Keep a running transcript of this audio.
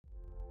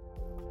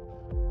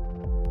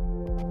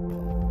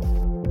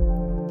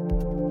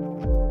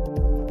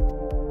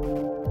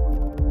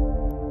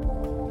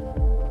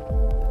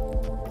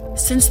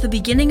Since the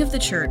beginning of the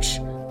church,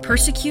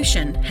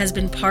 persecution has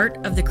been part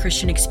of the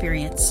Christian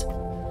experience.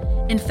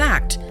 In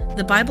fact,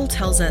 the Bible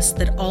tells us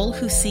that all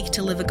who seek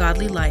to live a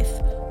godly life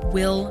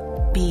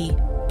will be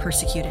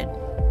persecuted.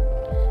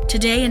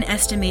 Today, an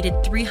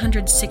estimated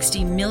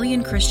 360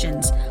 million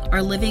Christians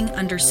are living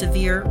under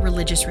severe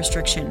religious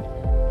restriction.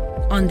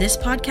 On this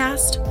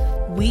podcast,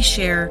 we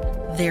share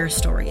their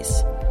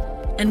stories.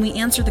 And we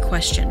answer the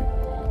question,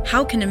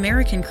 how can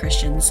American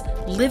Christians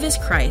live as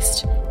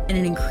Christ in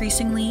an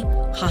increasingly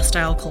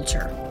hostile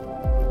culture?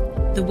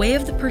 The way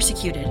of the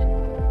persecuted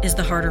is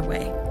the harder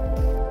way.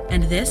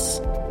 And this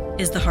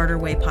is the Harder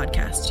Way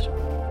podcast.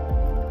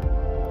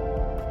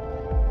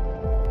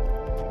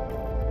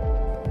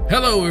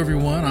 Hello,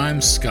 everyone. I'm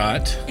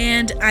Scott.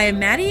 And I am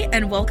Maddie,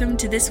 and welcome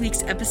to this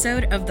week's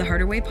episode of the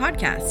Harder Way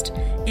podcast.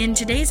 In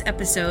today's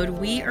episode,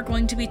 we are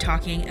going to be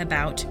talking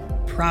about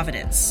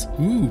Providence.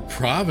 Ooh,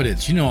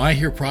 Providence. You know, I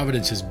hear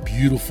Providence is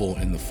beautiful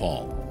in the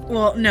fall.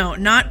 Well, no,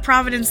 not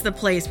Providence the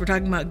place. We're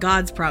talking about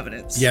God's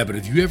providence. Yeah, but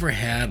have you ever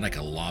had like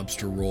a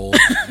lobster roll?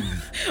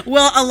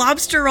 Well, a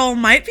lobster roll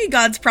might be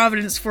God's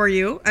providence for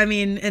you. I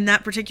mean, in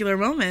that particular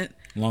moment.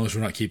 As long as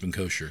we're not keeping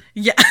kosher.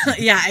 Yeah,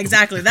 yeah,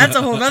 exactly. That's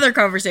a whole other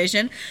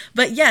conversation.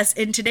 But yes,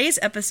 in today's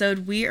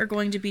episode, we are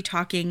going to be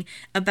talking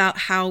about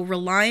how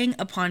relying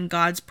upon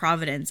God's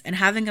providence and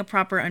having a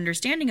proper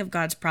understanding of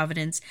God's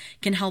providence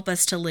can help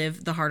us to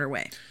live the harder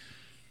way.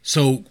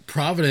 So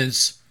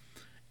providence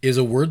is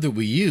a word that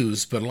we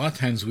use, but a lot of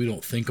times we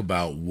don't think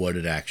about what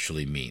it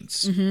actually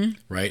means,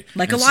 right?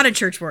 Like a lot of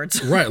church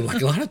words. Right,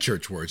 like a lot of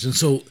church words. And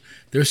so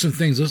there's some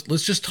things,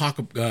 let's just talk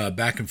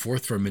back and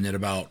forth for a minute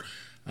about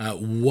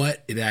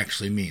what it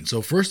actually means.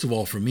 So first of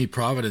all, for me,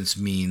 providence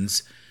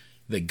means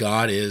that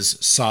God is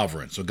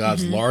sovereign. So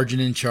God's large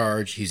and in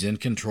charge. He's in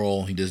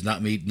control. He does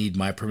not need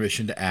my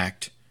permission to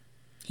act.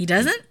 He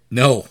doesn't?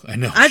 No, I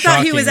know. I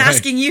thought he was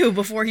asking you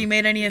before he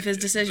made any of his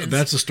decisions.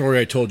 That's the story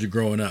I told you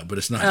growing up, but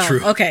it's not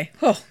true. Okay.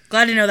 Oh,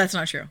 glad to know that's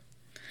not true.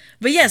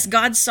 But yes,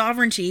 God's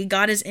sovereignty,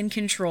 God is in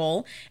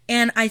control.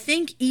 And I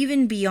think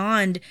even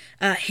beyond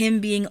him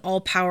being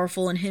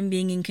all-powerful and him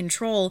being in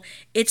control,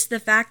 it's the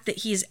fact that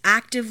he's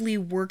actively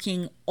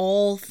working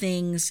all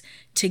things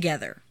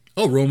together.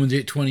 Oh, Romans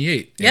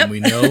 8:28. Yep. And we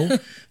know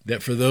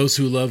that for those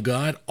who love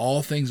God,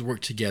 all things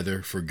work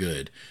together for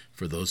good,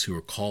 for those who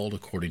are called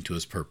according to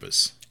his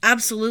purpose.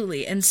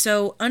 Absolutely. And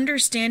so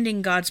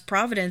understanding God's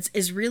providence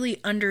is really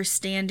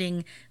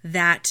understanding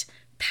that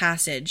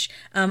passage.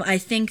 I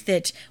think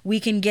that we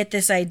can get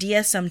this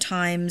idea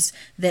sometimes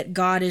that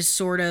God is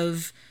sort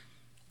of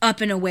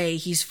up and away.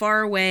 He's far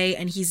away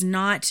and he's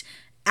not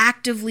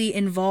actively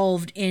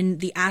involved in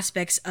the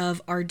aspects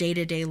of our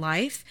day-to-day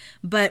life.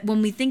 But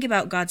when we think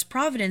about God's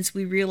providence,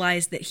 we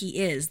realize that he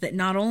is, that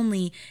not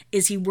only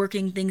is he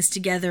working things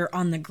together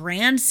on the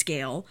grand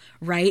scale,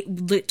 right?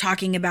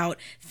 Talking about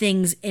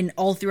things in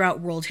all throughout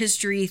world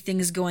history,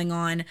 things going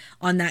on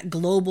that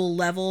global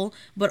level,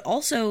 but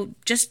also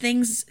just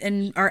things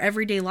in our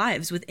everyday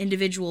lives with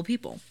individual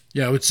people.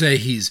 Yeah, I would say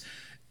he's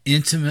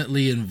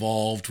intimately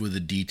involved with the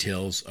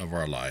details of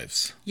our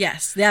lives.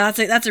 Yes, yeah,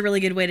 that's a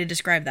really good way to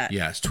describe that.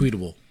 Yeah, it's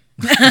tweetable.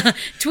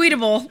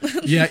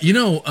 Tweetable. Yeah, you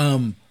know,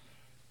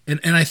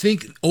 and I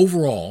think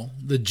overall,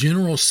 the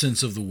general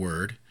sense of the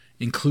word,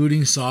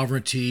 including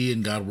sovereignty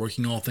and God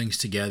working all things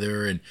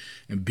together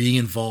and being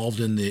involved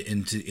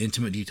into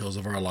intimate details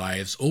of our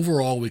lives,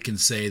 overall we can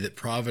say that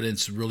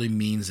providence really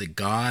means that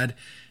God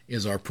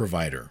is our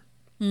provider.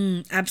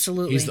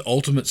 Absolutely. He's the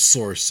ultimate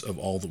source of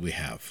all that we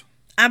have.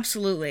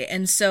 Absolutely.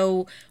 And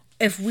so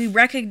if we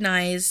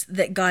recognize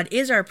that God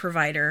is our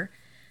provider,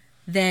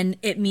 then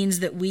it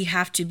means that we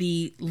have to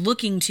be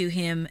looking to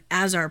him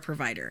as our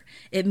provider.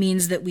 It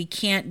means that we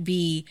can't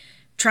be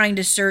trying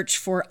to search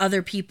for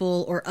other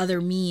people or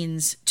other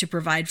means to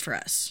provide for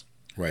us.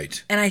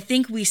 Right. And I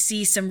think we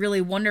see some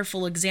really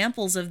wonderful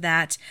examples of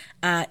that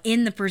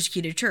in the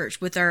persecuted church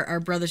with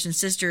our brothers and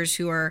sisters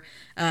who are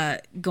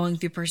going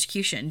through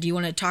persecution. Do you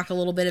want to talk a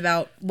little bit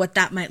about what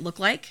that might look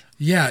like?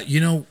 Yeah, you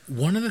know,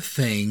 one of the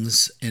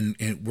things in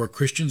where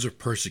Christians are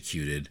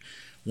persecuted,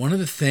 one of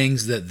the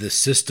things that the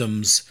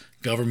systems,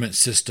 government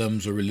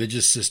systems or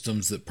religious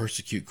systems that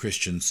persecute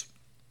Christians,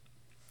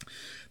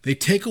 they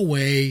take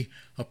away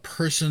a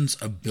person's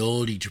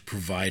ability to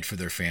provide for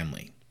their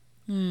family.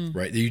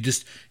 Right? You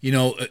just, you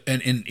know,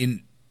 and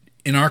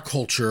in our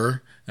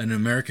culture, in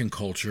American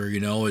culture, you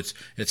know, it's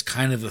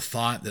kind of the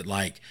thought that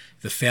like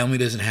the family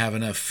doesn't have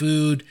enough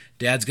food,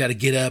 dad's got to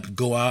get up,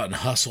 go out and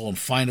hustle and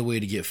find a way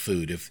to get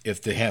food.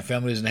 If the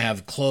family doesn't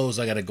have clothes,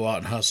 I got to go out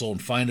and hustle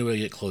and find a way to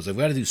get clothes. I've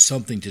got to do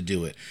something to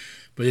do it.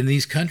 But in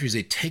these countries,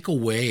 they take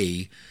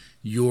away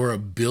your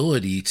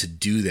ability to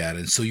do that,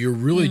 and so you're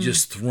really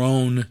just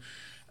thrown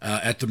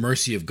at the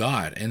mercy of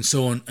God. And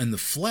so in the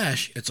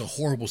flesh, it's a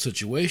horrible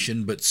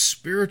situation, but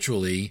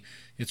spiritually,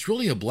 it's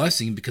really a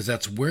blessing because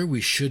that's where we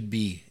should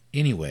be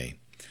anyway.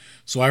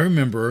 So I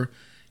remember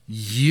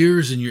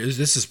years and years,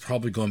 this is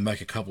probably going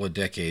back a couple of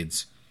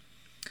decades,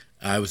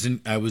 I was in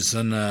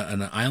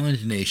an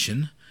island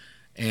nation,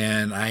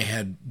 and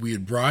we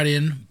had brought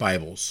in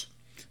Bibles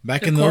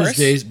Back in those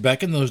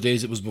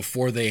days, it was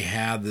before they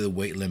had the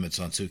weight limits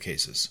on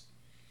suitcases.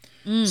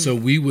 So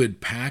we would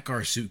pack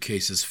our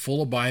suitcases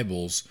full of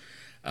Bibles,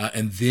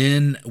 and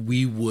then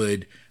we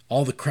would,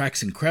 all the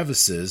cracks and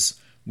crevices,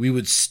 we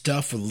would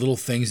stuff with little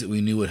things that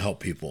we knew would help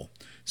people.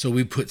 So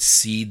we put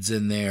seeds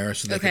in there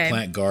so they could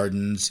plant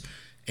gardens,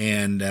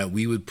 and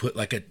we would put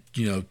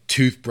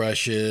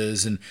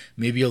toothbrushes and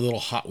maybe a little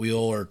Hot Wheel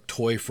or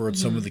toy for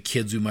some of the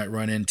kids we might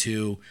run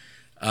into.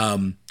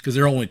 Because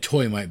their only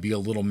toy might be a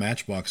little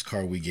Matchbox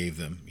car we gave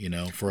them,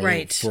 for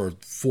a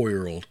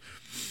 4-year-old.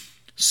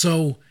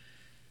 So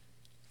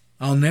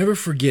I'll never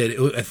forget.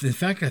 In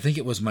fact, I think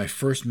it was my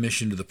first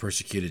mission to the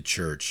Persecuted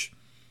Church,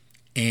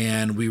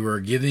 and we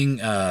were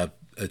giving.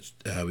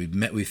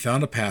 We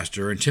found a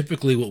pastor, and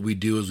typically what we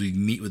do is we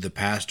meet with the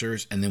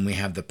pastors, and then we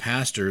have the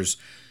pastors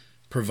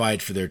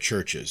provide for their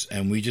churches,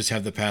 and we just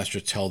have the pastor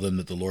tell them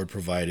that the Lord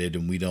provided,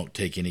 and we don't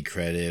take any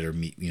credit or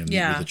meet with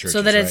the churches.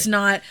 So that it's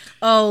not,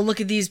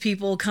 look at these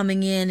people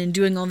coming in and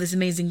doing all these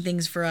amazing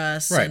things for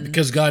us. Right,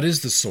 because God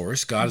is the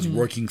source. God is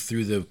working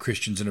through the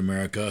Christians in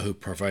America who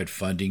provide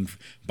funding,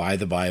 buy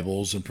the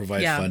Bibles, and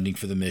provide funding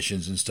for the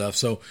missions and stuff.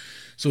 So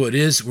it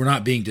is, we're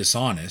not being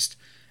dishonest,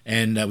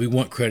 and we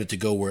want credit to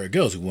go where it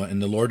goes.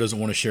 And the Lord doesn't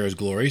want to share his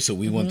glory, so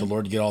we want the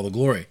Lord to get all the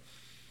glory.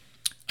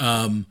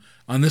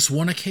 On this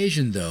one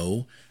occasion,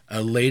 though,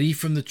 a lady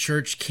from the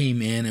church came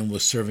in and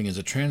was serving as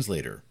a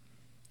translator.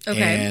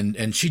 Okay.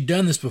 And she'd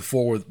done this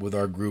before with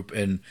our group,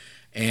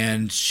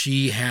 and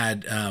she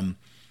had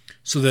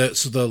so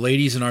the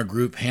ladies in our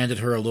group handed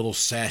her a little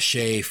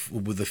sachet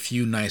with a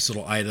few nice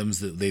little items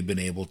that they've been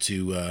able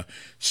to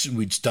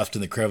we'd stuffed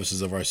in the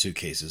crevices of our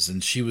suitcases,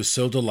 and she was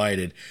so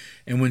delighted.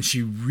 And when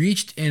she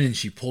reached in and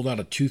she pulled out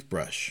a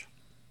toothbrush,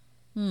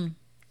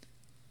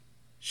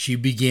 she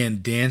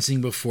began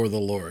dancing before the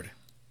Lord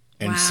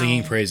and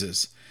singing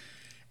praises.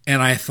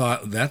 And I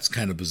thought, that's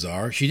kind of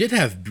bizarre. She did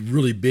have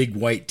really big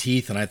white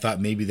teeth, and I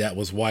thought maybe that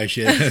was why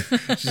she had...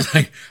 She's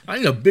like, I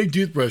need a big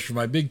toothbrush for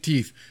my big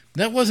teeth.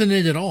 That wasn't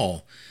it at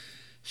all.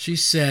 She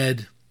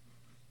said,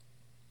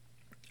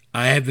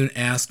 I have been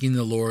asking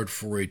the Lord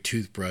for a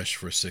toothbrush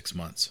for 6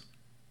 months.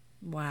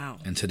 Wow.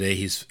 And today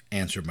he's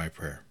answered my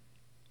prayer.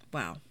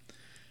 Wow.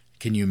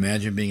 Can you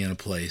imagine being in a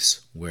place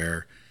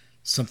where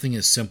something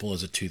as simple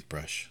as a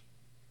toothbrush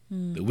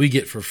that we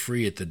get for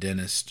free at the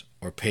dentist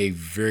or pay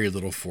very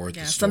little for at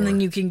the store. Something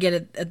you can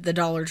get at the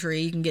Dollar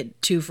Tree. You can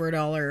get 2 for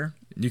 $1.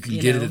 You can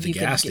get it at the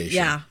gas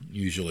station,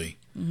 usually.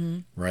 Mm-hmm.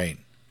 Right.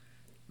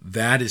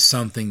 That is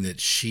something that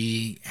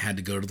she had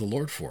to go to the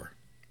Lord for.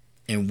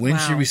 And when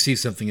she received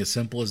something as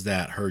simple as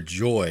that, her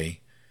joy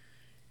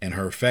and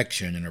her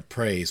affection and her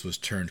praise was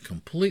turned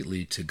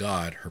completely to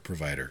God, her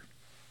provider.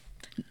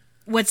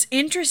 What's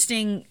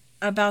interesting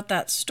about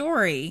that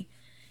story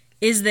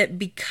is that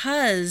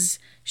because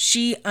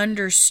she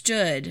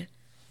understood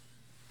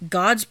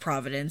God's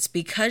providence,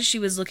 because she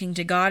was looking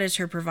to God as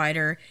her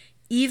provider,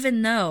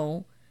 even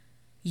though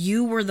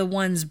you were the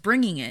ones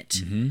bringing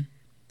it,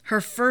 her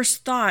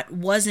first thought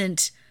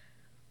wasn't,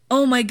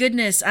 oh my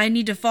goodness, I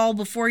need to fall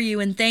before you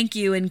and thank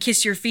you and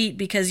kiss your feet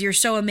because you're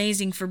so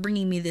amazing for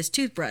bringing me this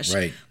toothbrush.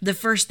 Right. The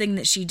first thing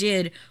that she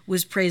did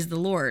was praise the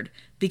Lord,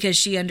 because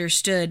she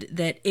understood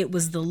that it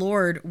was the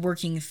Lord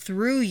working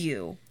through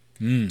you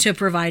to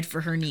provide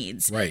for her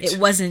needs. Right. It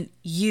wasn't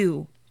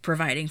you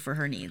providing for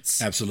her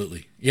needs.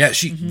 Absolutely. Yeah,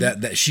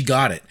 that she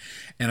got it.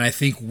 And I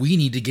think we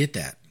need to get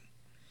that.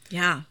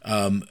 Yeah.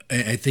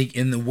 I think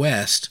in the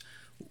West,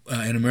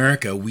 in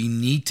America, we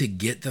need to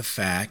get the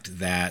fact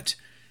that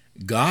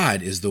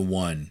God is the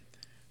one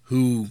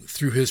who,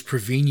 through his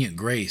prevenient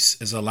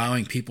grace, is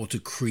allowing people to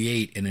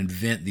create and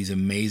invent these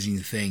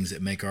amazing things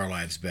that make our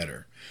lives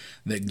better.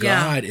 That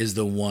God is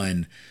the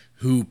one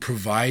who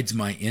provides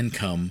my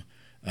income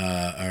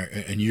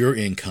and your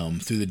income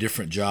through the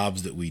different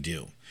jobs that we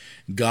do.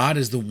 God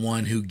is the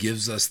one who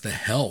gives us the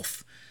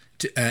health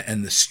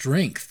and the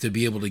strength to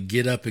be able to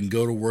get up and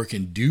go to work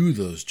and do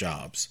those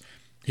jobs.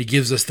 He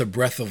gives us the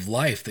breath of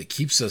life that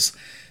keeps us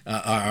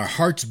our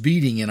hearts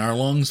beating and our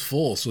lungs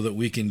full so that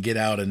we can get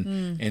out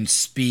and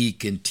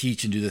speak and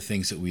teach and do the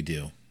things that we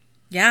do.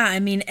 Yeah, I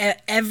mean,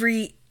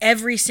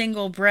 every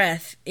single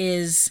breath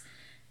is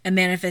a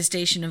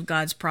manifestation of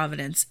God's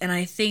providence. And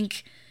I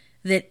think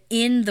that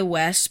in the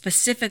West,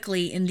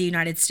 specifically in the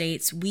United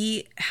States,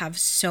 we have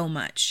so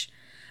much.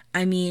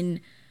 I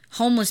mean,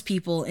 homeless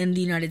people in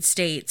the United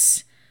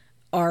States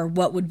are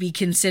what would be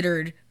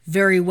considered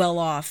very well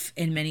off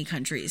in many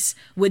countries,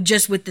 with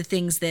the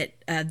things that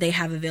they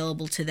have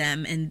available to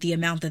them and the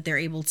amount that they're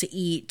able to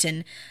eat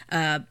and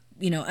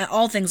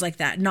all things like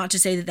that. Not to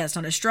say that that's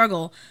not a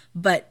struggle,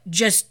 but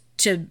just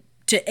to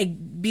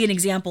be an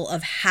example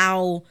of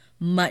how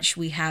much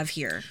we have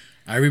here.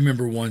 I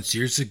remember once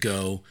years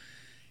ago,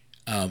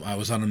 I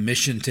was on a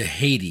mission to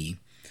Haiti,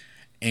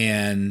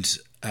 and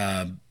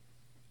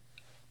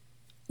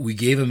we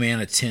gave a man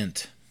a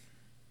tent.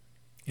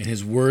 And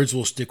his words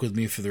will stick with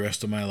me for the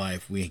rest of my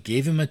life. We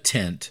gave him a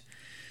tent,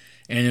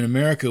 and in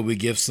America, we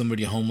give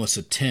somebody homeless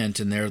a tent,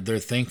 and they're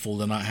thankful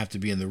to not have to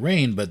be in the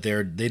rain, but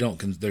they're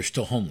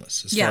still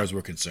homeless as far as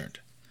we're concerned.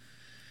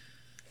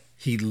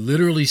 he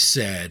literally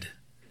said,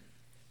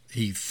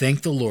 he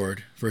thanked the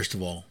Lord, first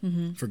of all,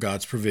 for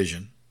God's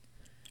provision,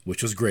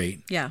 which was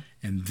great. Yeah.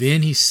 And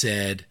then he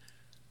said,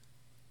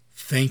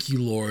 "Thank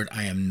you, Lord,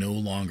 I am no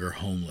longer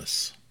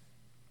homeless."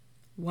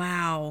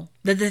 Wow.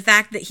 The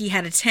fact that he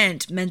had a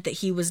tent meant that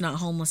he was not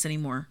homeless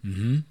anymore.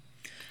 Mm-hmm.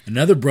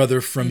 Another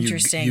brother from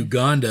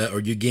Uganda, or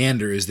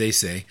Ugander, as they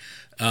say,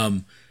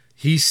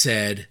 he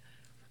said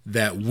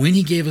that when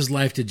he gave his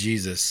life to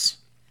Jesus,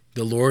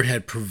 the Lord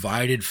had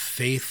provided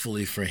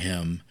faithfully for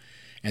him,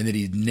 and that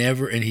he'd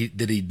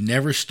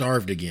never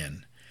starved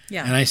again.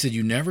 Yeah. And I said,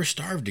 "You never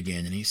starved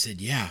again?" And he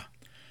said, "Yeah,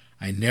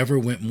 I never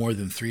went more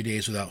than 3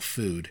 days without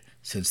food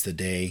since the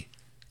day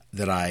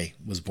that I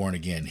was born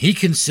again." He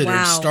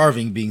considered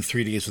starving being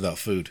 3 days without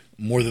food.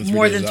 More than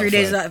 3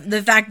 days without food.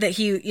 The fact that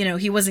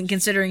he wasn't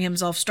considering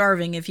himself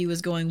starving if he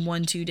was going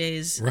 1-2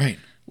 days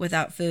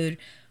without food.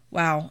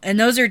 Wow. And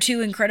those are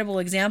two incredible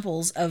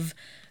examples of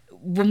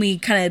when we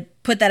kind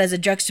of put that as a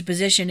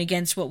juxtaposition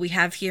against what we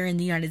have here in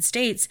the United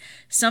States.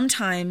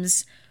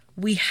 Sometimes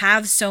we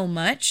have so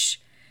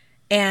much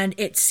and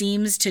it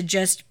seems to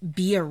just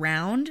be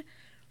around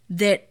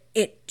that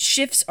it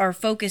shifts our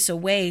focus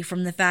away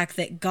from the fact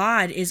that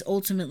God is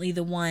ultimately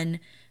the one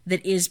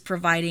that is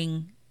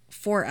providing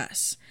for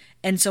us.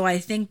 And so I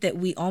think that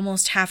we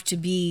almost have to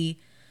be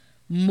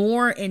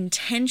more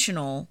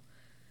intentional,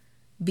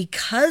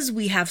 because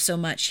we have so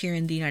much here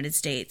in the United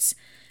States,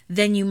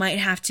 than you might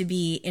have to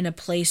be in a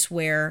place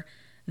where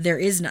there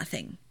is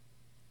nothing.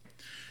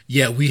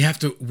 Yeah, we have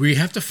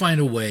to find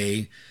a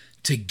way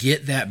to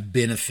get that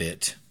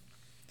benefit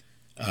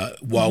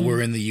while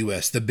we're in the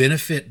U.S. The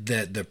benefit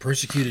that the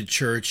persecuted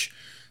church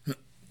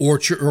or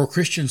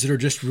Christians that are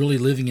just really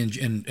living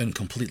in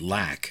complete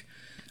lack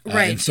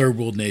in third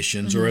world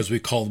nations, or as we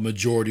call the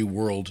majority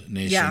world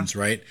nations,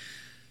 right?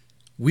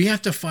 We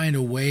have to find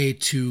a way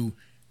to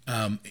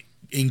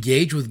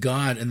engage with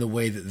God in the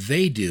way that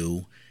they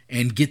do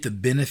and get the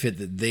benefit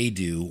that they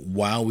do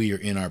while we are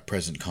in our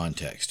present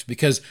context.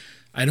 Because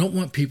I don't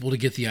want people to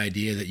get the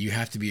idea that you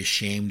have to be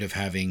ashamed of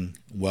having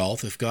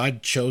wealth. If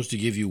God chose to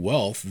give you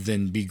wealth,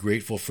 then be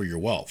grateful for your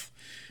wealth.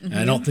 And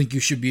I don't think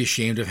you should be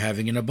ashamed of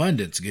having an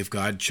abundance. If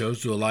God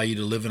chose to allow you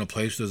to live in a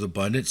place where there's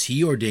abundance,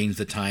 He ordains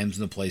the times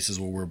and the places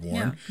where we're born.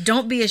 Yeah.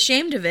 Don't be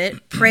ashamed of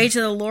it. Pray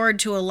to the Lord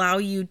to allow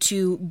you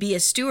to be a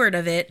steward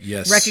of it.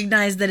 Yes.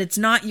 Recognize that it's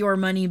not your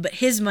money, but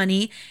His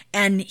money,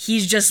 and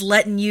He's just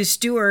letting you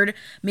steward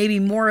maybe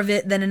more of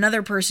it than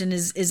another person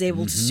is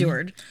able to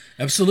steward.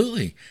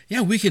 Absolutely.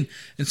 Yeah, we can,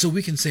 and so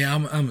we can say,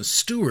 I'm a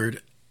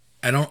steward.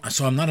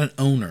 So I'm not an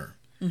owner.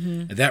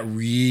 Mm-hmm. That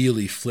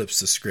really flips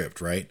the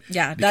script, right?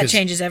 Yeah, that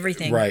changes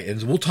everything. Right,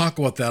 and we'll talk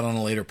about that on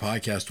a later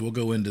podcast. We'll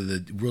go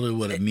into really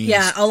what it means.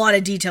 Yeah, a lot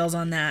of details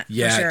on that.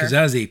 Yeah, because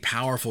that is a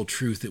powerful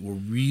truth that will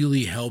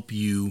really help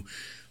you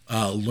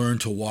learn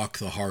to walk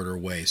the harder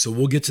way. So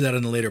we'll get to that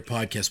in a later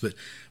podcast.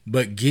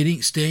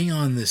 But staying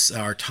on this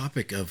our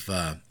topic of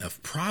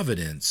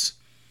providence,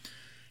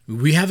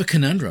 we have a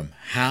conundrum.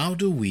 How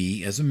do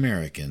we, as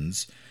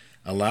Americans,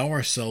 allow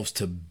ourselves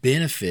to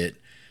benefit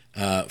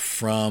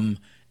from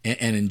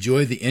and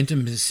enjoy the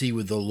intimacy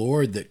with the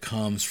Lord that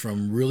comes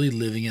from really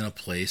living in a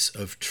place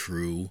of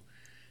true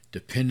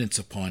dependence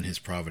upon His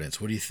providence?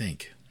 What do you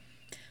think?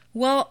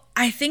 Well,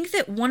 I think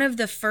that one of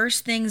the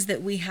first things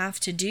that we have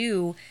to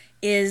do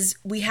is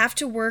we have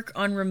to work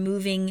on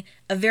removing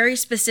a very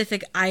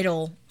specific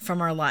idol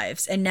from our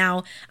lives. And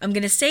now I'm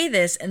going to say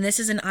this, and this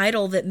is an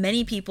idol that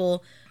many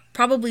people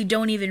probably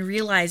don't even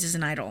realize is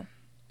an idol.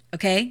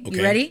 Okay?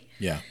 You ready?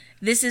 Yeah.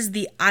 This is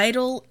the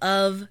idol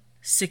of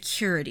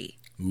security.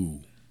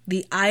 Ooh.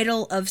 The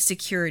idol of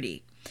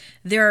security.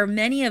 There are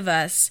many of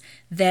us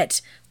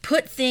that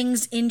put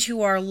things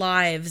into our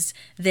lives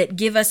that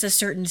give us a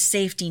certain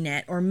safety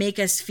net or make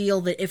us feel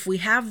that if we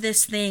have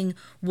this thing,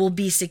 we'll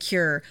be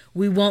secure.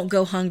 We won't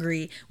go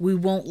hungry. We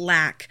won't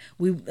lack.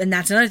 And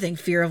that's another thing,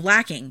 fear of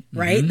lacking,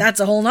 right? Mm-hmm. That's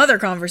a whole nother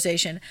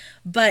conversation.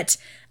 But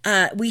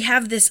we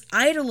have this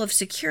idol of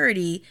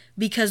security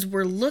because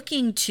we're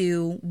looking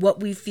to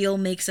what we feel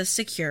makes us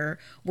secure.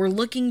 We're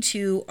looking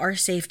to our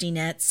safety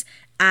nets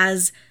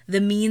as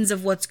the means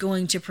of what's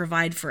going to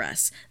provide for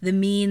us, the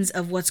means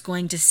of what's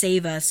going to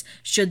save us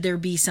should there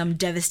be some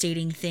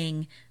devastating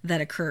thing that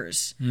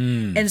occurs.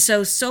 And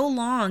so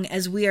long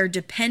as we are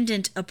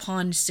dependent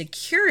upon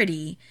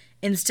security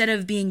instead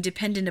of being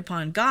dependent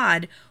upon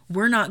God,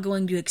 we're not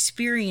going to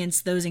experience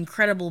those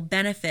incredible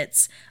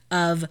benefits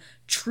of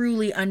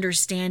truly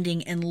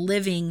understanding and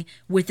living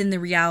within the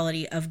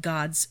reality of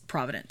God's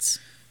providence.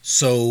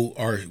 So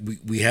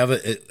we have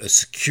a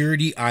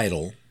security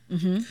idol.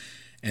 Mm-hmm.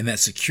 And that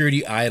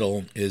security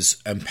idol is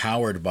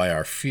empowered by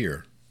our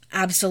fear.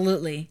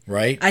 Absolutely.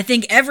 Right? I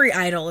think every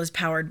idol is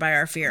powered by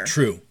our fear.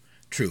 True.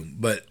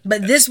 But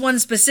this one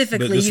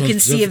specifically, you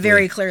can see it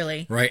very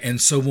clearly. Right. And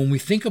so when we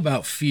think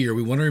about fear,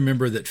 we want to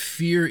remember that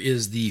fear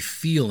is the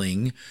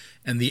feeling,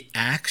 and the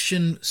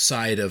action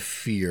side of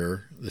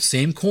fear, the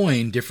same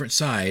coin, different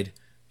side,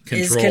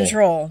 control. Is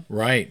control.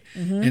 Right.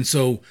 Mm-hmm. And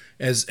so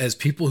as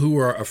people who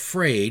are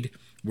afraid,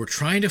 we're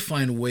trying to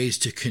find ways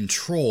to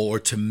control or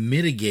to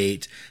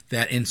mitigate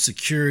that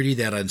insecurity,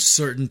 that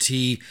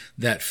uncertainty,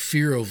 that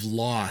fear of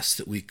loss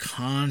that we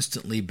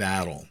constantly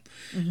battle.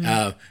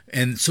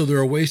 And so there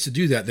are ways to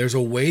do that. There's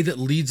a way that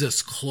leads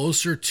us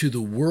closer to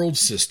the world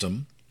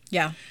system.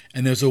 Yeah.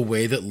 And there's a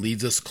way that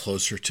leads us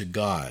closer to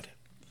God.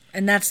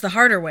 And that's the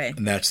harder way.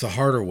 And that's the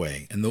harder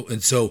way.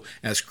 And so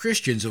as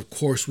Christians, of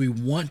course, we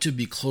want to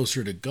be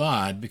closer to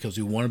God because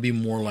we want to be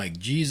more like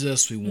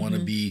Jesus. We want to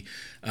be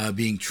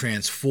being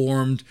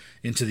transformed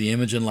into the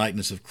image and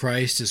likeness of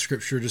Christ, as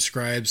Scripture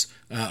describes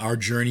our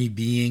journey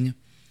being.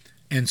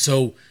 And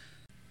so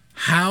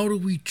how do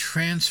we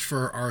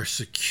transfer our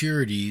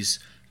securities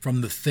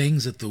from the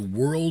things that the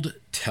world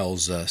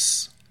tells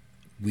us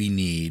we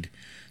need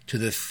to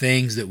the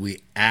things that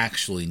we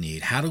actually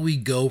need? How do we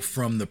go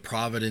from the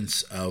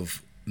providence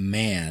of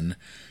man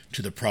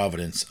to the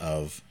providence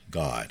of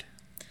God?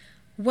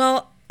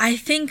 Well, I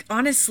think,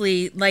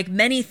 honestly, like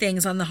many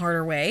things on the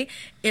harder way,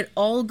 it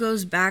all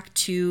goes back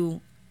to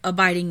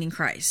abiding in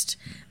Christ.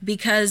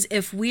 Because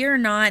if we are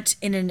not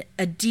in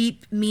a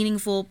deep,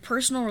 meaningful,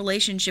 personal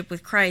relationship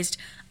with Christ,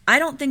 I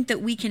don't think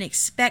that we can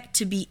expect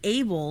to be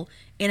able,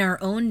 in our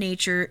own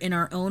nature, in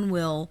our own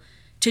will,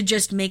 to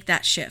just make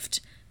that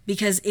shift.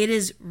 Because it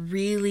is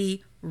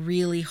really,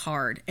 really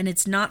hard. And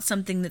it's not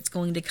something that's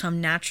going to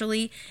come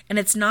naturally. And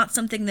it's not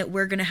something that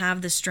we're going to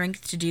have the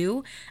strength to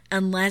do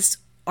unless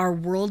our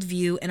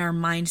worldview and our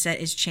mindset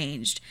is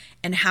changed.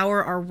 And how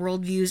are our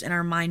worldviews and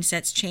our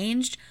mindsets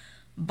changed?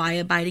 By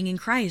abiding in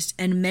Christ.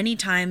 And many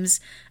times,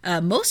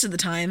 most of the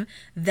time,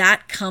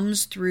 that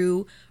comes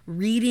through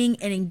reading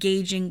and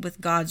engaging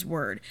with God's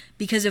Word.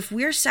 Because if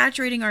we're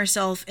saturating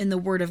ourselves in the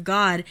Word of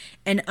God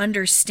and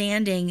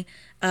understanding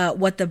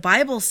what the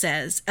Bible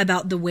says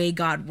about the way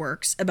God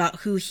works, about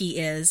who He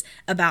is,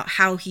 about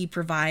how He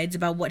provides,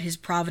 about what His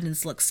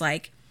providence looks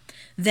like,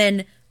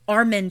 then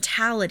our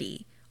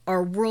mentality,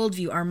 our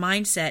worldview, our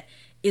mindset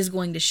is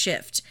going to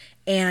shift.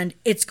 And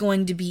it's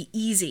going to be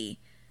easy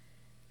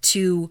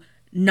to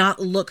not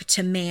look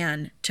to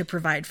man to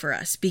provide for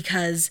us.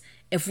 Because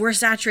if we're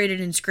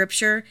saturated in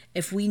Scripture,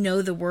 if we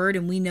know the Word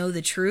and we know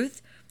the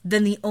truth,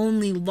 then the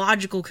only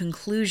logical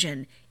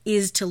conclusion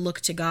is to look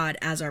to God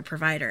as our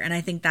provider. And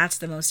I think that's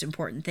the most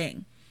important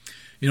thing.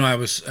 You know, I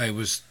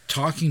was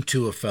talking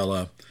to a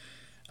fella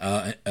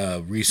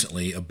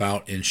recently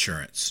about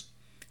insurance.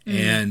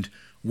 And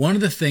one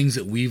of the things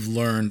that we've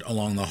learned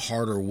along the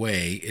harder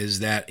way is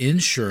that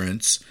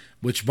insurance,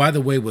 which, by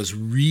the way, was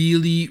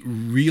really,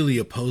 really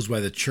opposed by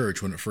the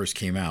church when it first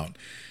came out.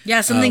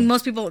 Yeah, something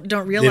most people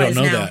don't realize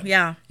they don't know now. that.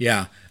 Yeah.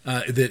 Yeah.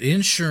 That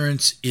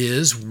insurance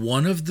is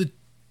one of the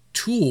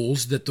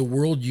tools that the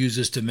world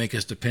uses to make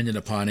us dependent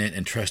upon it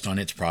and trust on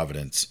its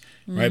providence,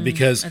 right?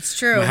 Because that's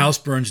true. My house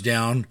burns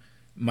down,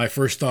 my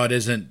first thought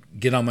isn't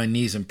get on my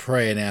knees and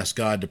pray and ask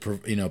God to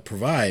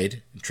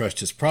provide and trust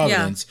His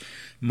providence.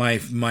 Yeah.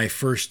 My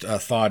first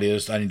thought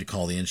is I need to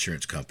call the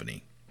insurance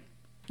company.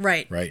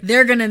 Right. Right.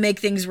 They're going to make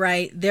things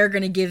right. They're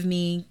going to give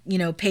me,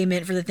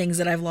 payment for the things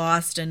that I've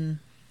lost. And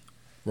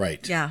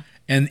right. Yeah.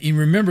 And you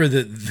remember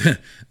that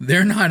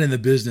they're not in the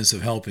business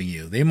of helping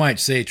you. They might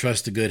say,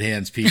 trust the good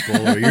hands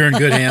people, or you're in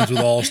good hands with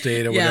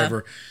Allstate or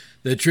whatever.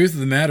 The truth of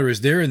the matter is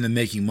they're in the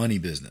making money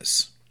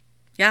business.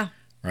 Yeah.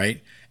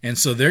 Right? And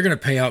so they're going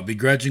to pay out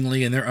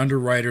begrudgingly, and their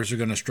underwriters are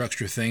going to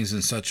structure things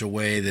in such a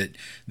way that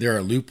there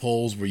are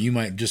loopholes where you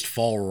might just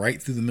fall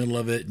right through the middle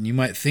of it, and you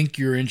might think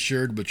you're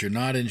insured, but you're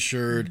not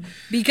insured.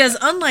 Because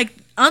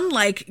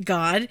unlike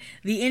God,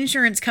 the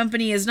insurance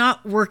company is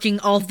not working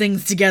all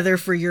things together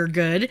for your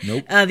good.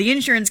 Nope. The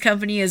insurance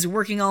company is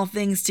working all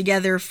things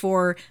together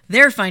for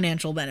their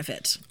financial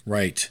benefit.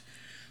 Right.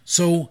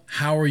 So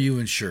how are you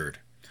insured?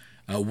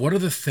 What are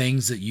the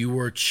things that you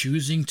are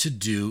choosing to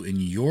do in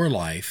your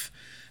life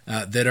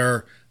that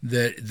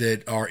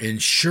are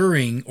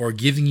ensuring or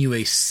giving you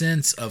a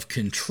sense of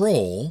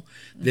control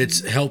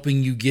that's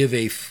helping you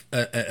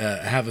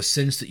have a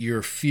sense that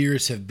your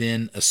fears have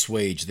been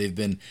assuaged, they've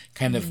been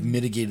kind of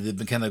mitigated, they've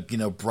been kind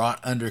of brought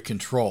under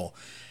control.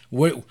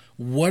 What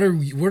are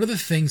the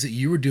things that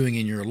you are doing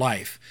in your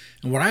life?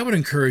 And what I would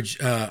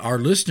encourage our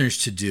listeners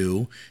to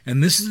do,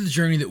 and this is the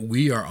journey that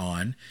we are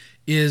on,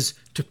 is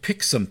to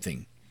pick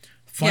something.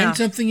 Find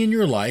something in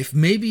your life.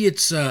 Maybe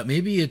it's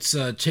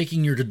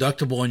taking your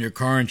deductible on your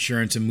car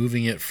insurance and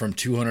moving it from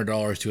 $200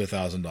 to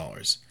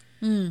 $1,000.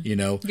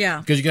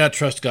 Because you got to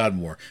trust God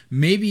more.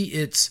 Maybe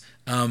it's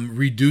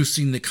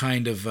reducing the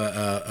kind of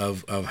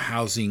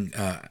house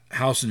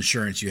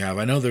insurance you have.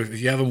 I know that if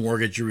you have a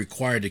mortgage, you're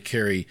required to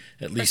carry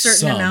at least a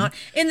certain some amount.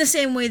 In the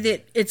same way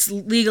that it's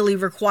legally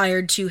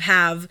required to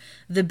have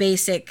the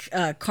basic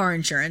car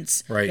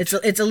insurance. Right.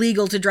 It's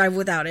illegal to drive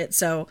without it.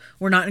 So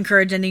we're not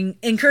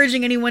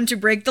encouraging anyone to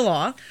break the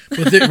law.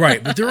 But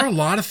there are a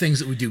lot of things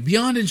that we do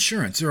beyond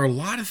insurance. There are a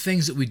lot of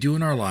things that we do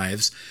in our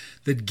lives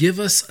that give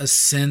us a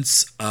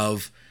sense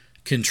of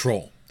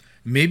control.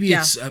 Maybe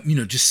it's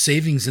just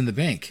savings in the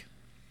bank.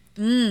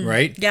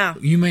 right? Yeah.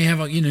 You may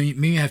have you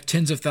may have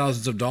tens of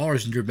thousands of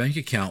dollars in your bank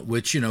account,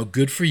 which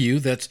good for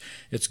you.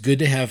 It's good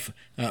to have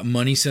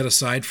money set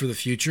aside for the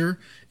future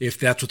if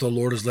that's what the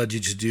Lord has led you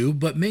to do.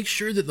 But make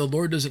sure that the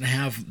Lord doesn't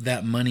have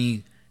that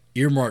money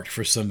earmarked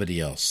for somebody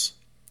else.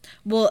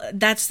 Well,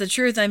 that's the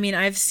truth. I mean,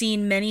 I've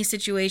seen many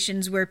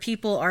situations where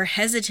people are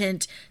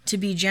hesitant to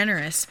be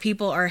generous.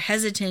 People are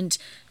hesitant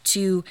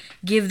to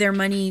give their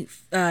money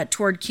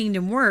toward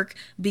kingdom work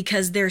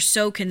because they're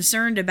so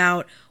concerned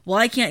about, well,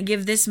 I can't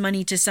give this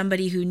money to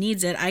somebody who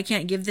needs it. I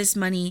can't give this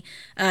money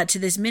to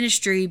this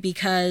ministry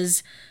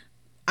because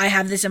I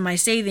have this in my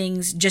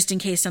savings just in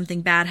case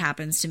something bad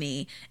happens to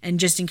me. And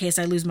just in case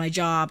I lose my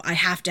job, I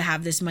have to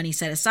have this money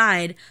set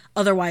aside.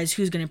 Otherwise,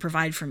 who's going to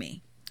provide for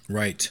me?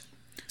 Right.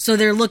 So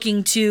they're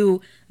looking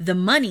to the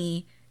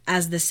money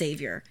as the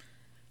savior.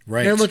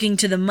 Right. They're looking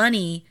to the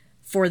money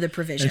for the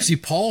provision. And see,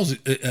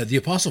 the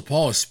Apostle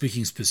Paul is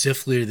speaking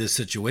specifically to this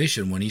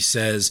situation when he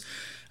says,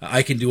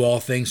 I can do all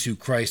things through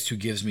Christ who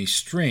gives me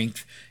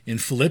strength in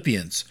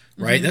Philippians,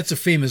 right? Mm-hmm. That's a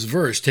famous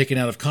verse taken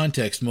out of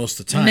context most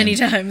of the time. Many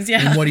times,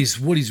 yeah. And what he's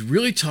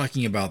really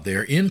talking about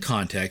there in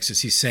context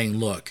is he's saying,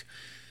 look,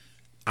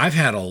 I've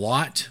had a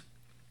lot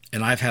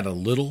and I've had a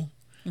little.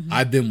 Mm-hmm.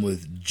 I've been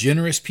with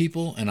generous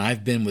people and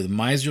I've been with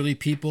miserly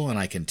people, and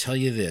I can tell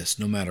you this,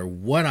 no matter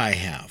what I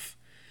have,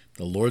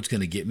 the Lord's going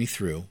to get me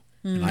through.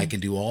 And I can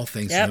do all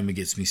things through him who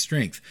gives me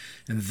strength.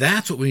 And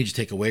that's what we need to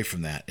take away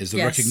from that, is the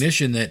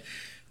recognition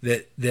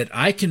that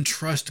I can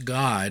trust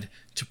God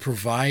to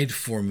provide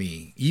for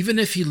me, even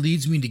if he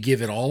leads me to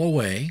give it all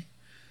away,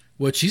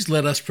 which he's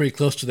led us pretty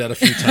close to that a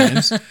few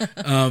times.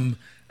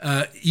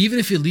 Even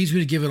if he leads me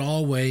to give it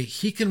all away,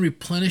 he can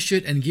replenish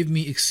it and give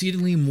me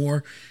exceedingly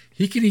more.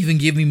 He can even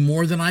give me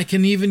more than I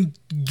can even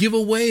give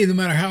away, no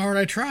matter how hard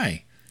I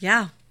try.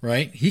 Yeah.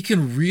 Right? He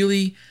can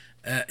really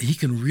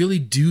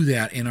do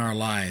that in our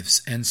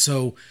lives. And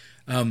so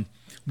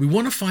we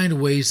want to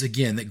find ways,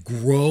 again, that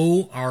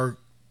grow our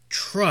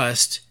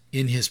trust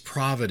in his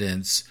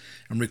providence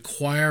and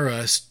require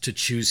us to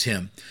choose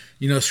him.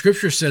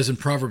 Scripture says in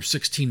Proverbs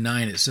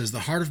 16:9, it says,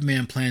 the heart of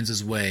man plans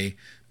his way,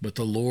 but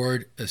the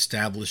Lord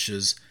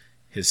establishes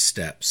his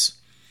steps.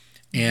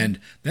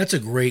 And that's a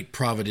great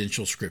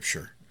providential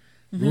scripture.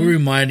 Mm-hmm. Really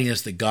reminding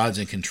us that God's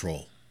in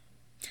control.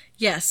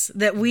 Yes,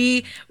 that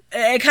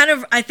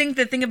I think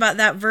the thing about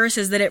that verse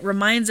is that it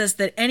reminds us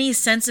that any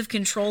sense of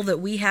control that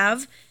we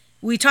have,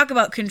 we talk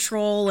about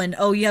control and,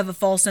 you have a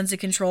false sense of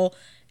control.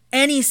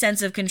 Any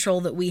sense of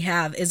control that we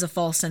have is a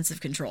false sense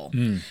of control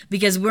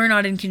because we're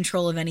not in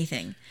control of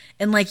anything.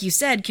 And like you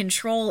said,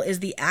 control is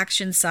the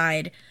action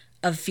side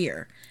of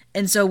fear.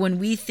 And so when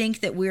we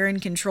think that we're in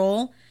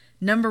control,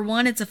 number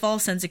one, it's a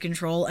false sense of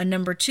control. And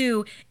number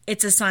two,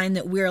 it's a sign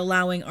that we're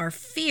allowing our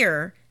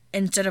fear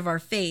instead of our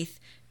faith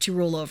to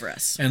rule over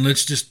us. And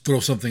let's just throw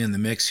something in the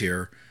mix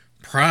here.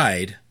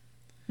 Pride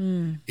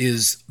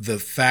is the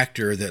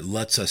factor that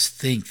lets us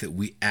think that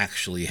we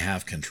actually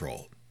have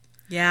control.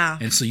 Yeah.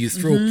 And so you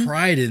throw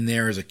pride in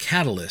there as a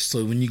catalyst.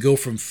 So when you go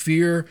from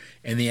fear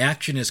and the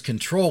action is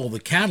control,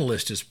 the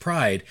catalyst is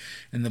pride.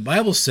 And the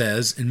Bible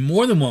says in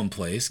more than one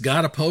place,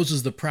 God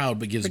opposes the proud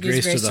but gives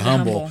grace to the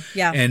humble.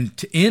 Yeah. And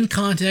in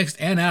context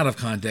and out of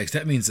context,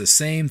 that means the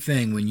same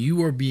thing. When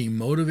you are being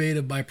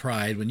motivated by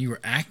pride, when you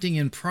are acting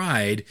in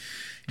pride,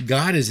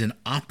 God is in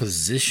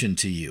opposition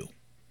to you.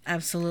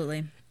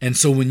 Absolutely. And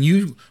so when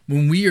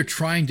we are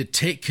trying to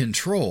take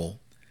control,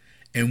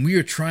 and we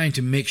are trying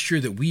to make sure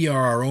that we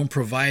are our own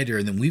provider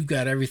and that we've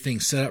got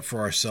everything set up for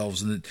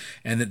ourselves and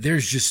that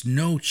there's just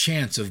no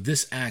chance of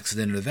this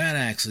accident or that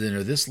accident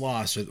or this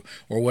loss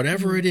or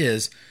whatever it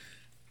is,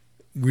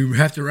 we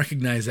have to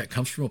recognize that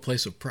comes from a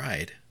place of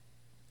pride.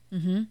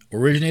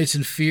 Originates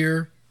in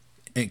fear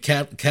and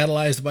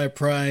catalyzed by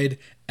pride,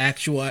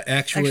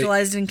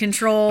 actualized in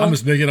control. I'm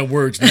just making up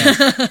words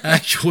now.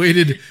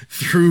 Actuated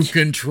through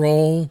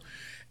control.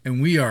 And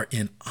we are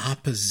in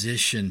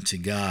opposition to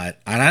God.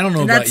 And I don't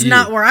know about you. That's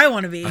not where I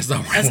want to be. That's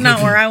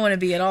not where I want to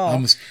be at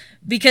all.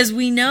 Because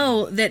we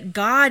know that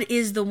God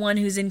is the one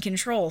who's in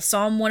control.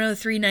 Psalm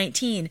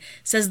 103:19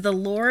 says, the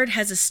Lord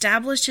has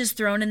established his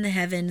throne in the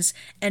heavens,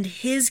 and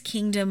his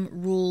kingdom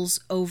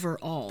rules over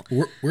all.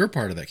 We're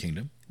part of that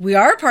kingdom. We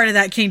are part of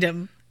that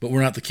kingdom. But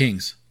we're not the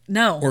kings.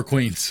 No. Or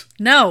queens.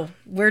 No,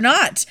 we're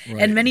not.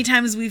 Right. And many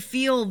times we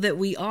feel that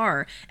we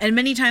are. And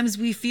many times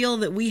we feel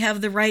that we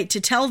have the right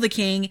to tell the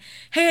king,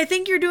 hey, I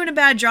think you're doing a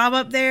bad job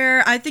up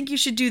there. I think you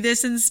should do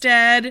this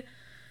instead.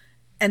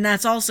 And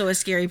that's also a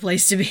scary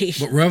place to be.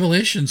 But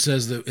Revelation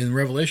says that in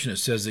Revelation it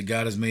says that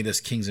God has made us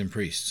kings and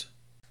priests.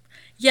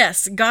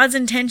 Yes, God's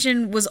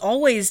intention was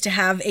always to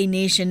have a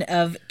nation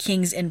of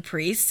kings and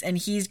priests, and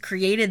he's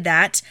created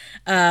that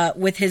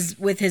with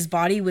his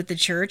body, with the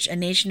church, a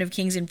nation of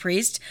kings and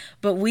priests.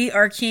 But we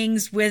are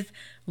kings with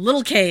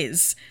little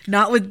k's,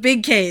 not with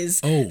big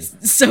k's. Oh.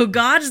 So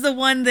God's the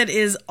one that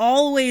is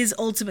always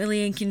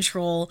ultimately in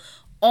control,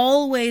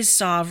 always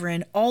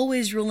sovereign,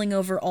 always ruling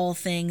over all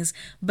things,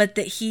 but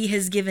that he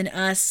has given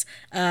us,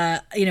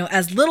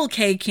 as little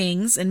K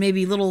kings and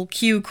maybe little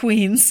Q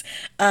queens,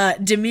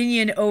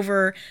 dominion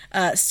over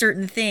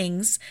certain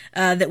things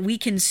that we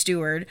can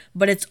steward,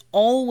 but it's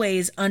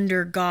always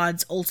under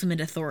God's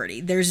ultimate authority.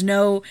 There's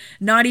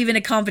not even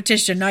a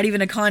competition, not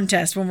even a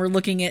contest when we're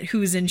looking at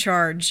who's in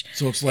charge.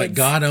 So it's like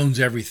God owns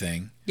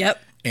everything.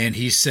 Yep. And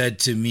he said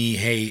to me,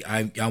 hey,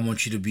 I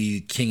want you to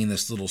be king in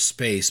this little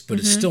space, but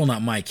it's still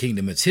not my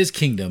kingdom. It's his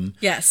kingdom.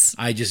 Yes.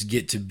 I just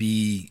get to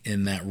be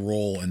in that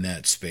role in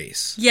that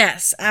space.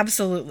 Yes,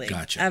 absolutely.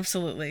 Gotcha.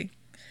 Absolutely.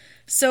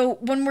 So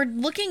when we're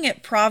looking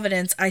at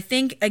providence, I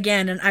think,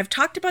 again, and I've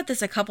talked about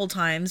this a couple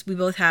times, we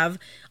both have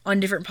on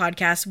different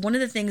podcasts, one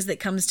of the things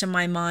that comes to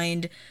my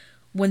mind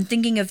when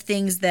thinking of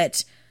things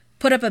that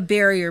put up a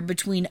barrier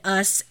between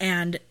us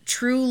and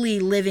truly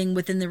living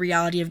within the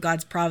reality of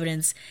God's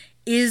providence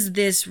is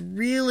this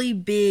really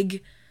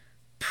big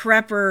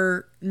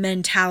prepper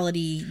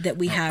mentality that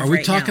we have. Are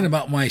we talking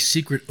about my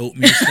secret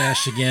oatmeal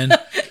stash again?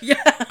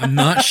 Yeah. I'm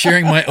not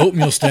sharing my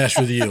oatmeal stash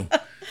with you.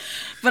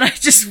 But I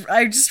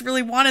just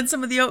really wanted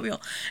some of the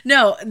oatmeal.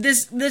 No,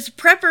 this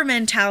prepper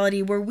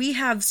mentality where we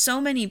have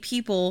so many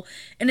people,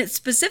 and it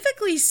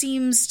specifically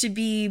seems to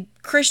be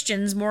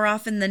Christians more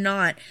often than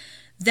not,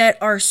 that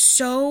are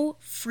so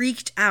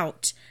freaked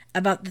out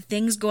about the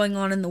things going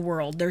on in the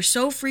world. They're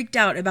so freaked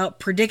out about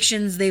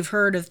predictions they've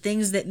heard of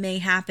things that may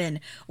happen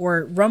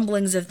or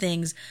rumblings of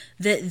things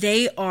that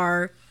they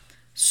are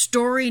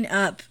storing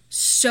up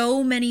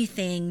so many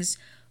things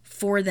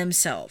for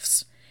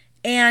themselves.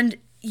 And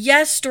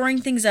yes,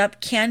 storing things up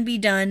can be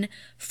done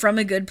from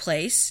a good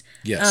place.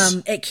 Yes.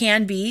 It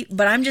can be,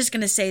 but I'm just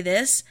going to say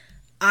this.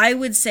 I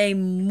would say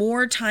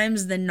more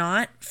times than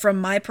not, from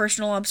my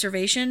personal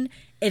observation,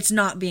 it's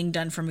not being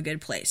done from a good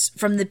place.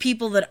 From the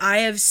people that I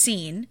have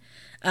seen,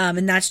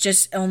 and that's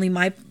just only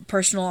my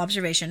personal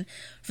observation,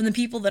 from the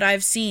people that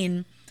I've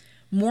seen,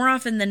 more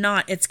often than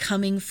not, it's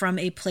coming from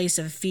a place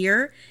of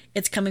fear.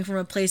 It's coming from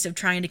a place of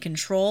trying to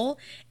control,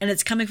 and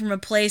it's coming from a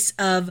place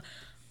of,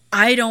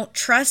 I don't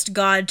trust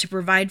God to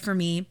provide for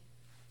me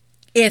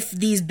if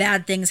these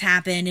bad things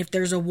happen, if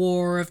there's a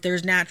war, if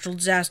there's natural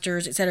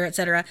disasters, etc.,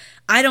 etc.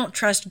 I don't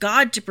trust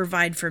God to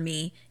provide for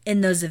me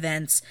in those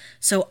events.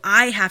 So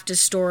I have to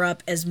store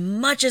up as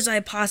much as I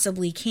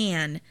possibly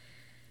can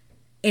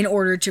in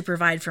order to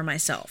provide for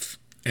myself.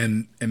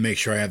 And make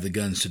sure I have the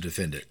guns to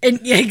defend it. And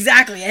yeah,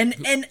 exactly.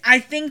 And I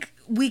think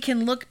we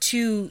can look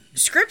to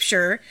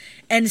Scripture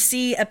and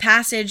see a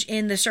passage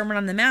in the Sermon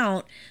on the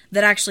Mount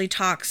that actually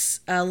talks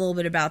a little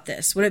bit about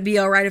this. Would it be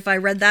all right if I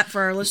read that for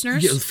our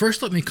listeners? Yeah,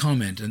 first let me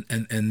comment, and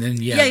then then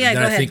go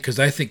ahead. Because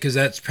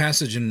that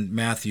passage in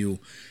Matthew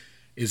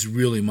is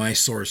really my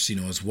source,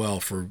 as well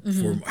for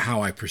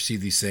how I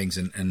perceive these things,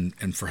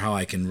 and for how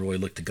I can really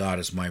look to God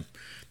as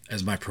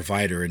my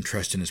provider and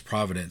trust in His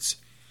providence.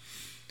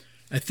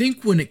 I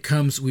think when it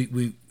comes to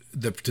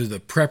the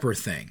prepper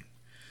thing,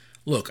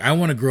 look, I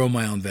want to grow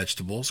my own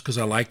vegetables because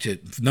I like to.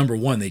 Number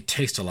one, they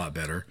taste a lot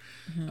better.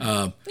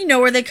 You know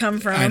where they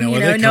come from. I know where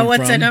they come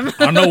what's from. in them.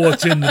 I know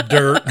what's in the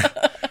dirt.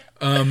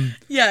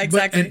 Yeah,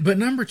 exactly. But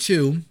number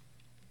two,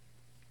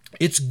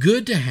 it's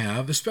good to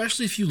have,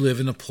 especially if you live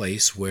in a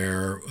place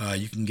where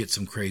you can get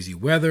some crazy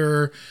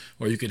weather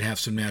or you can have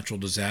some natural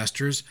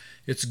disasters.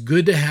 It's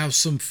good to have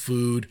some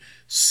food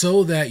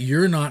so that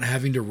you're not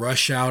having to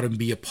rush out and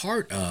be a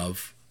part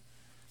of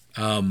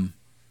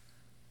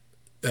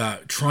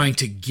trying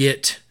to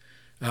get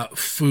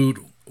food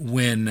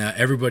when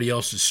everybody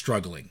else is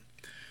struggling.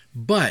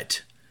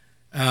 But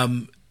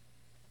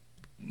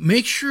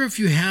make sure if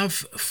you have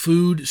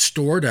food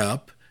stored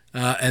up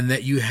and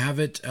that you have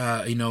it,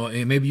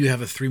 maybe you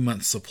have a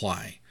 3-month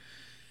supply.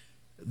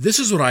 This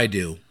is what I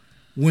do.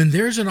 When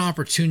there's an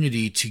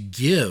opportunity to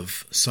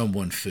give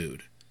someone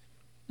food,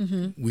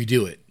 we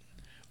do it.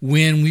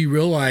 When we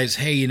realize,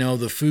 hey,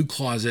 the food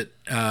closet,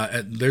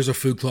 there's a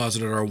food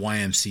closet at our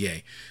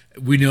YMCA.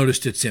 We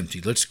noticed it's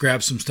empty. Let's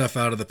grab some stuff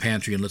out of the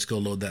pantry and let's go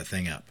load that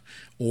thing up.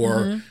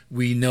 Or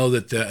we know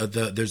that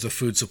there's a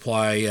food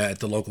supply at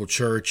the local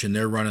church and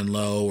they're running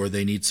low or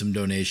they need some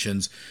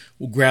donations.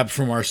 We can grab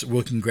from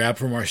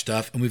our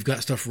stuff, and we've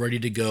got stuff ready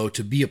to go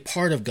to be a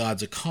part of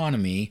God's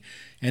economy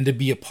and to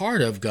be a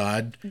part of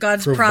God's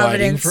providing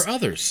providence for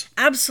others.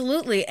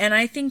 Absolutely. And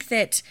I think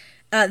that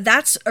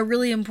that's a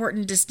really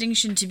important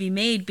distinction to be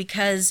made,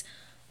 because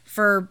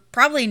for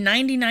probably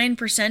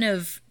 99%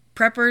 of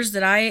preppers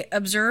that I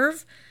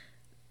observe,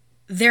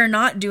 they're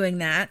not doing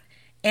that.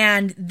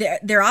 And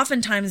they're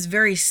oftentimes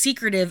very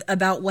secretive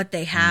about what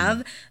they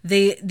have.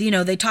 They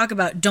talk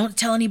about, don't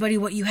tell anybody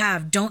what you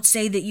have. Don't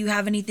say that you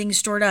have anything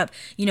stored up.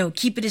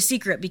 Keep it a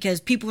secret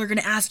because people are going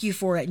to ask you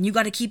for it, and you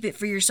got to keep it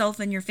for yourself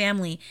and your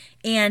family.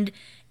 And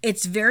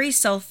it's very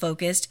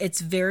self-focused.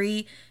 It's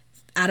very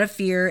out of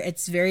fear.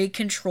 It's very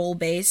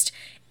control-based.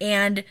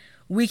 And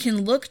we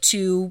can look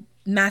to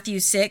Matthew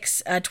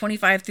 6,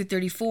 25 through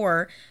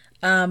 34,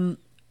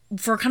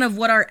 for kind of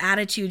what our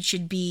attitude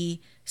should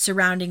be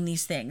surrounding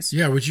these things.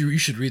 Yeah, you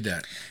should read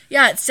that.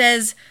 Yeah, it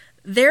says,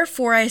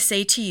 Therefore I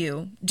say to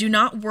you, do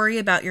not worry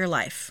about your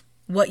life,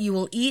 what you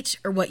will eat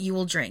or what you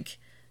will drink,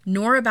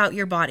 nor about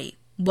your body,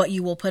 what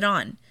you will put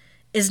on.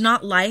 Is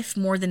not life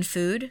more than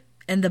food,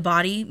 and the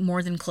body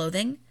more than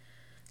clothing?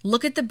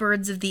 Look at the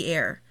birds of the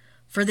air,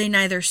 for they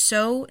neither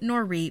sow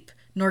nor reap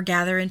nor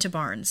gather into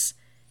barns,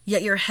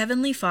 yet your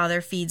heavenly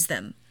Father feeds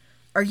them.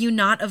 Are you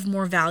not of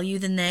more value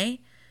than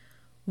they?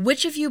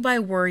 Which of you by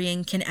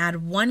worrying can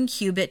add 1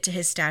 cubit to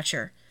his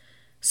stature?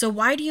 So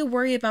why do you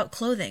worry about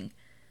clothing?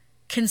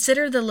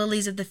 Consider the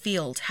lilies of the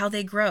field, how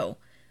they grow.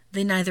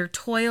 They neither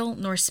toil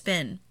nor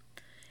spin.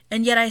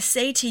 And yet I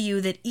say to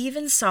you that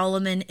even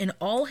Solomon in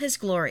all his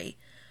glory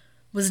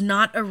was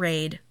not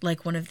arrayed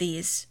like one of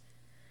these.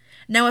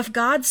 Now if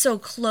God so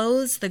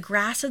clothes the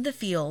grass of the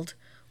field,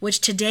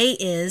 which today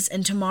is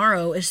and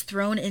tomorrow is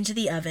thrown into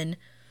the oven,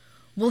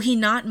 will he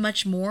not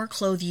much more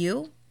clothe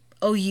you,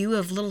 O you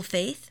of little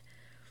faith?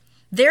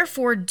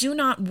 Therefore do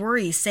not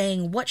worry,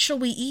 saying, what shall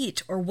we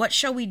eat, or what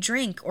shall we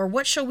drink, or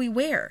what shall we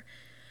wear?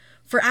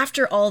 For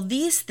after all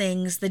these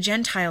things the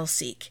Gentiles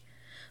seek.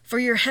 For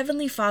your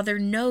heavenly Father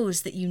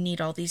knows that you need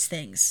all these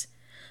things.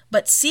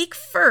 But seek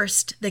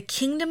first the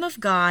kingdom of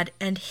God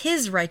and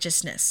his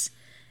righteousness,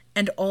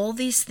 and all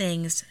these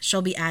things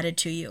shall be added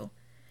to you.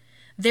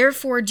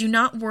 Therefore do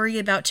not worry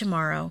about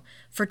tomorrow,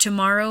 for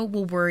tomorrow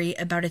will worry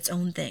about its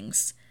own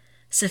things.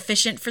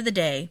 Sufficient for the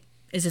day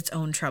is its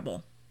own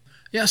trouble.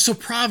 Yeah, so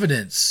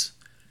providence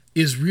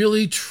is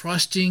really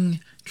trusting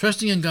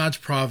in God's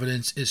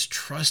providence, is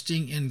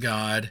trusting in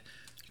God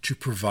to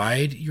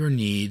provide your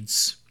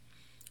needs,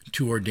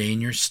 to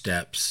ordain your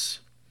steps,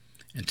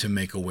 and to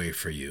make a way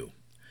for you.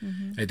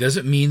 Mm-hmm. It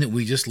doesn't mean that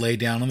we just lay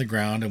down on the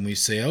ground and we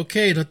say,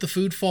 okay, let the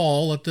food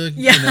fall.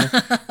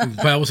 The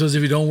Bible says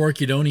if you don't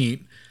work, you don't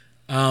eat.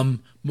 But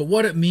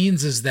what it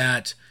means is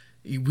that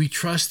we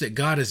trust that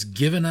God has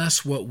given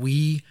us what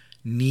we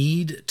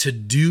need to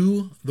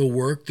do the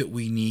work that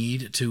we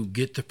need to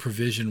get the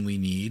provision we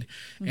need,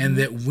 and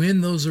that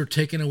when those are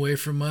taken away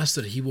from us,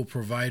 that he will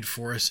provide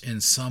for us in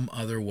some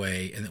other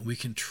way, and that we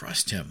can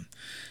trust him.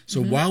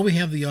 So while we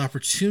have the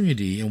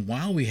opportunity and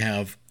while we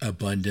have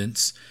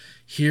abundance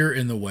here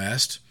in the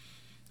West,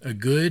 a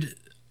good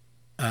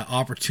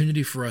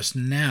opportunity for us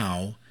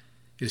now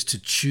is to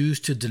choose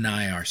to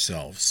deny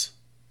ourselves.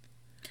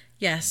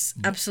 Yes,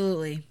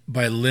 absolutely.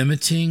 By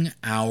limiting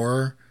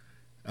our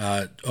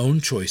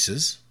own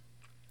choices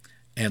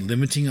and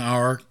limiting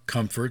our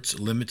comforts,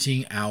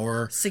 limiting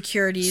our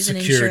securities and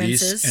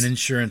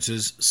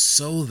insurances,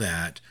 so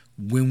that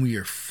when we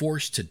are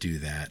forced to do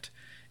that,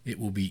 it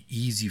will be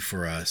easy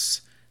for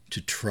us to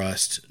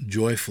trust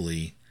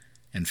joyfully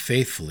and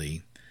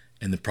faithfully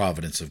in the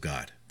providence of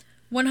God.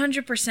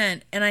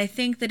 100%. And I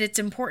think that it's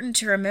important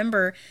to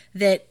remember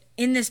that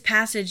in this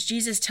passage,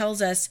 Jesus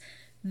tells us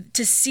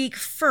to seek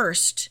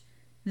first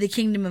the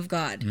kingdom of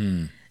God.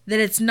 That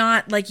it's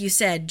not, like you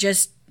said,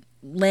 just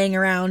laying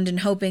around and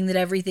hoping that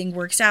everything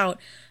works out,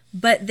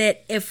 but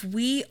that if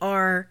we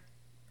are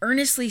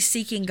earnestly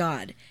seeking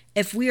God,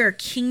 if we are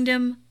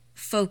kingdom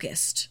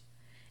focused,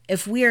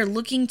 if we are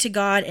looking to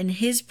God and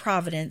his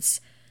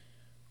providence,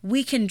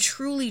 we can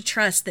truly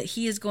trust that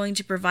he is going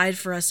to provide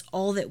for us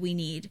all that we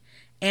need.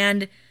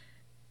 And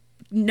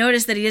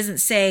notice that he doesn't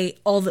say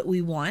all that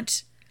we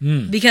want,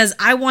 because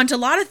I want a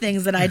lot of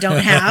things that I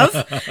don't have.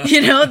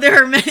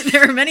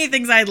 There are many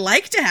things I'd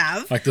like to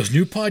have. Like those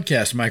new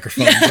podcast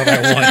microphones that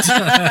I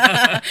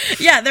want.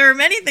 Yeah, there are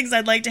many things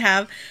I'd like to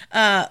have.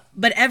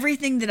 But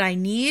everything that I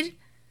need,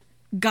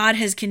 God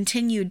has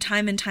continued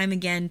time and time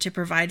again to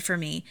provide for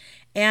me.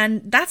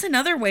 And that's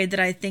another way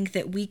that I think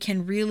that we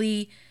can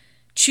really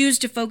choose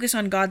to focus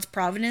on God's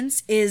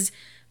providence, is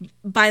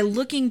by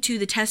looking to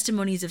the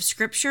testimonies of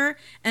Scripture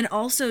and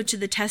also to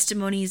the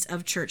testimonies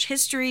of church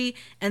history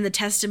and the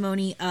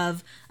testimony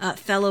of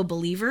fellow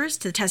believers,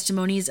 to the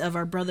testimonies of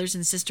our brothers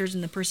and sisters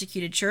in the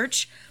persecuted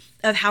church,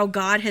 of how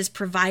God has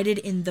provided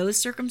in those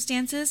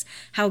circumstances,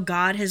 how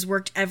God has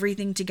worked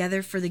everything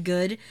together for the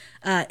good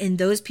in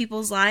those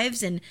people's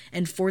lives and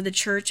for the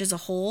church as a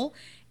whole.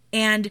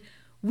 And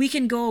we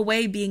can go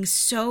away being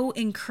so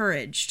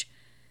encouraged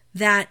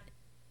that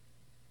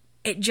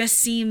it just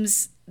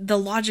seems the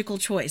logical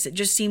choice. It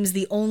just seems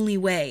the only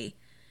way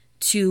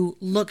to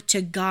look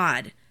to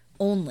God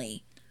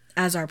only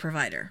as our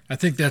provider. I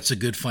think that's a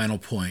good final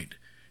point.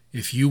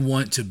 If you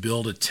want to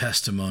build a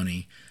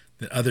testimony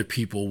that other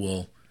people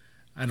will,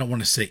 I don't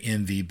want to say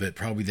envy, but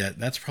probably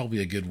that's probably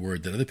a good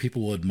word, that other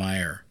people will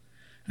admire,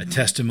 a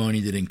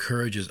testimony that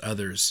encourages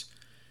others,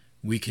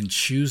 we can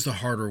choose the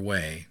harder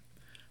way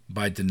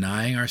by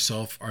denying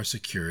ourselves our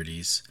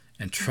securities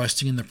and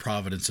trusting in the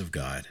providence of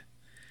God.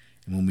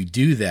 And when we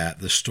do that,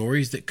 the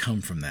stories that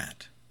come from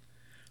that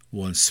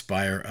will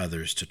inspire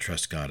others to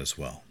trust God as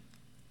well.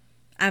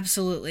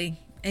 Absolutely.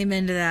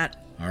 Amen to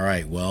that. All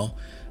right. Well,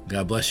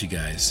 God bless you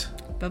guys.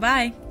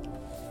 Bye-bye.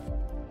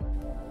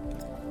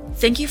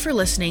 Thank you for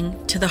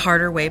listening to the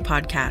Harder Way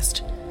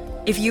podcast.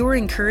 If you were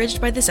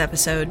encouraged by this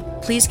episode,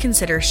 please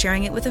consider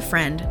sharing it with a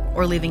friend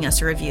or leaving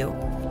us a review.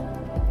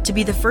 To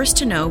be the first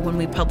to know when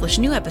we publish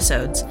new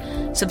episodes,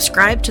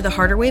 subscribe to the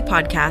Harder Way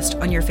podcast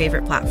on your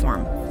favorite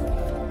platform.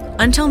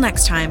 Until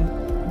next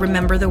time,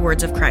 remember the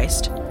words of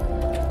Christ.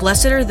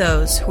 Blessed are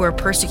those who are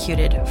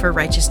persecuted for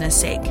righteousness'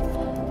 sake,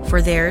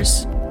 for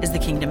theirs is the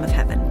kingdom of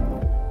heaven.